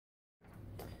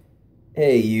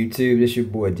Hey YouTube, this your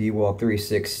boy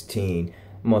DWalk316.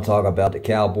 I'm gonna talk about the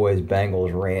Cowboys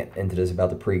Bengals rant into this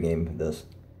about the pregame of this.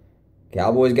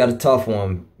 Cowboys got a tough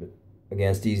one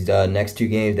against these next two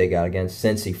games they got against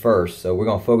Cincy first, so we're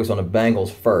gonna focus on the Bengals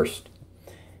first.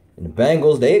 And the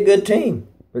Bengals, they a good team,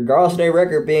 regardless of their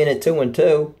record being at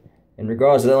 2-2. And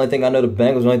regardless of the only thing I know, the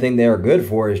Bengals, the only thing they are good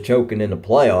for is choking in the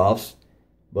playoffs.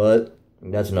 But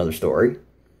that's another story.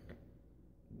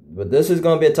 But this is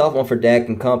going to be a tough one for Dak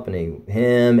and company.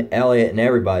 Him, Elliott, and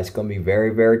everybody. It's going to be very,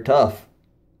 very tough.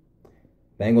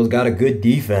 Bengals got a good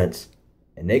defense.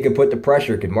 And they can put the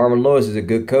pressure because Marvin Lewis is a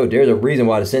good coach. There's a reason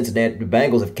why the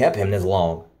Bengals have kept him this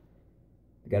long.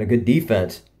 They got a good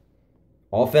defense.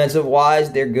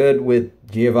 Offensive-wise, they're good with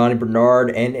Giovanni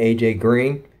Bernard and A.J.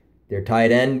 Green. Their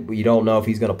tight end, you don't know if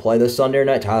he's going to play this Sunday or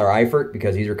not, Tyler Eifert,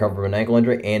 because he's recovering from an ankle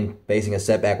injury and facing a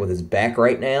setback with his back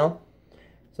right now.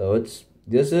 So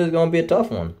this is going to be a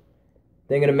tough one.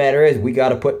 Thing of the matter is, we got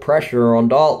to put pressure on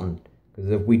Dalton.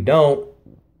 Because if we don't,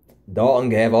 Dalton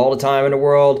can have all the time in the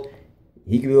world.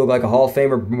 He could look like a Hall of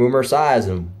Famer Boomer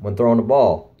Esiason when throwing the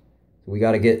ball. So we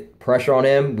got to get pressure on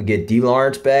him. We get D.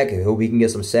 Lawrence back. I hope he can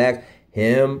get some sacks.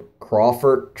 Him,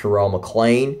 Crawford, Terrell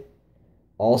McClain.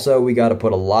 Also, we got to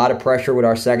put a lot of pressure with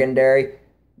our secondary.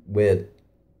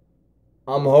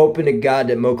 I'm hoping to God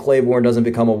that Mo Claiborne doesn't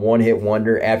become a one-hit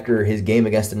wonder after his game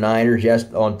against the Niners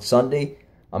on Sunday.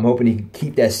 I'm hoping he can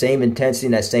keep that same intensity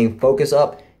and that same focus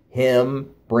up. Him,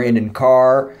 Brandon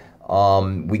Carr.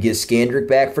 We get Skandrick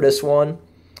back for this one.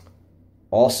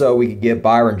 Also, we could get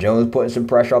Byron Jones putting some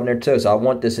pressure up there too. So I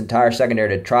want this entire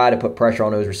secondary to try to put pressure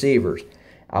on those receivers.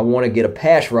 I want to get a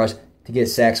pass rush to get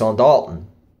sacks on Dalton.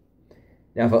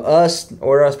 Now for us, in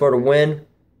order for us to win,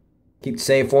 keep the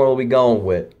same formula we going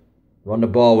with. Run the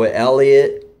ball with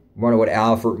Elliott, run it with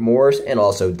Alfred Morris, and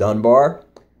also Dunbar.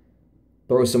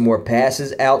 Throw some more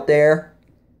passes out there.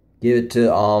 Give it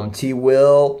to T.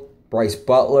 Will, Bryce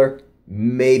Butler,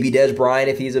 maybe Dez Bryant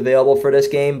if he's available for this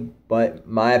game. But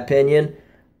my opinion,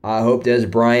 I hope Dez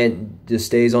Bryant just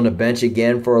stays on the bench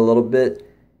again for a little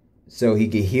bit so he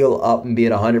can heal up and be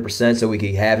at 100% so we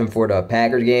can have him for the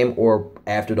Packers game or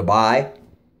after the bye.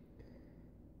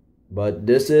 But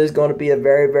this is going to be a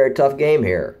very, very tough game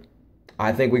here.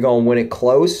 I think we're going to win it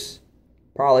close,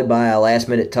 probably by a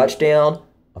last-minute touchdown,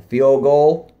 a field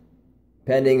goal,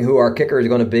 depending who our kicker is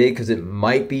going to be, because it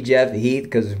might be Jeff Heath,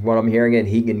 because what I'm hearing,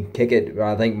 he can kick it,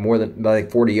 I think, more than like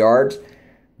 40 yards.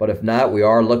 But if not, we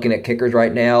are looking at kickers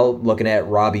right now, looking at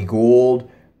Robbie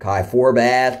Gould, Kai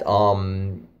Forbath,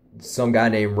 some guy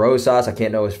named Rosas. I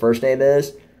can't know his first name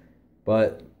is,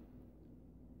 but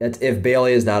that's if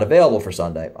Bailey is not available for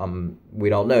Sunday. We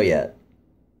don't know yet.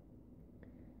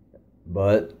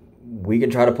 But we can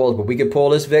try to pull this. But we can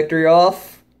pull this victory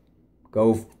off,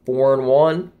 go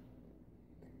 4-1.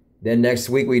 Then next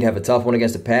week we'd have a tough one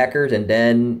against the Packers. And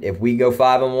then if we go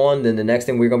 5-1, then the next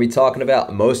thing we're going to be talking about,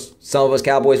 some of us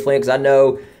Cowboys fans, because I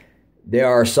know there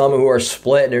are some who are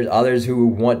split and there's others who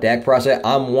want Dak Prescott.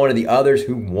 I'm one of the others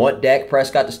who want Dak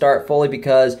Prescott to start fully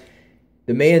because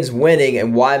the man's winning,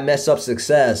 and why mess up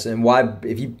success? And why,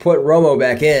 if you put Romo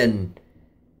back in,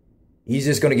 he's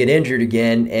just going to get injured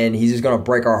again, and he's just going to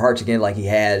break our hearts again like he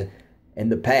has in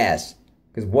the past.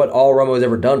 Because what all Romo has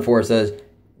ever done for us is,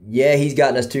 yeah, he's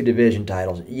gotten us 2 division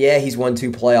titles. Yeah, he's won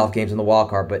 2 playoff games in the wild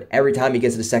card, but every time he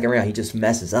gets to the second round, he just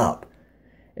messes up.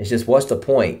 It's just, what's the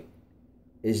point?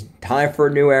 It's time for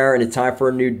a new era, and it's time for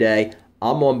a new day.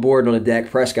 I'm on board on the Dak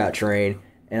Prescott train,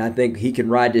 and I think he can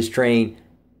ride this train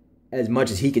as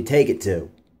much as he can take it to.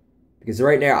 Because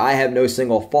right now, I have no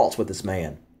single faults with this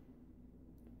man.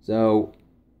 So,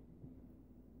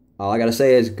 all I got to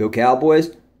say is, go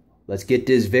Cowboys. Let's get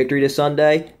this victory this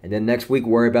Sunday. And then next week,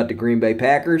 worry about the Green Bay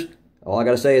Packers. All I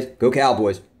got to say is, go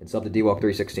Cowboys. And sub to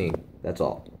DWalk316. That's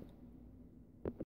all.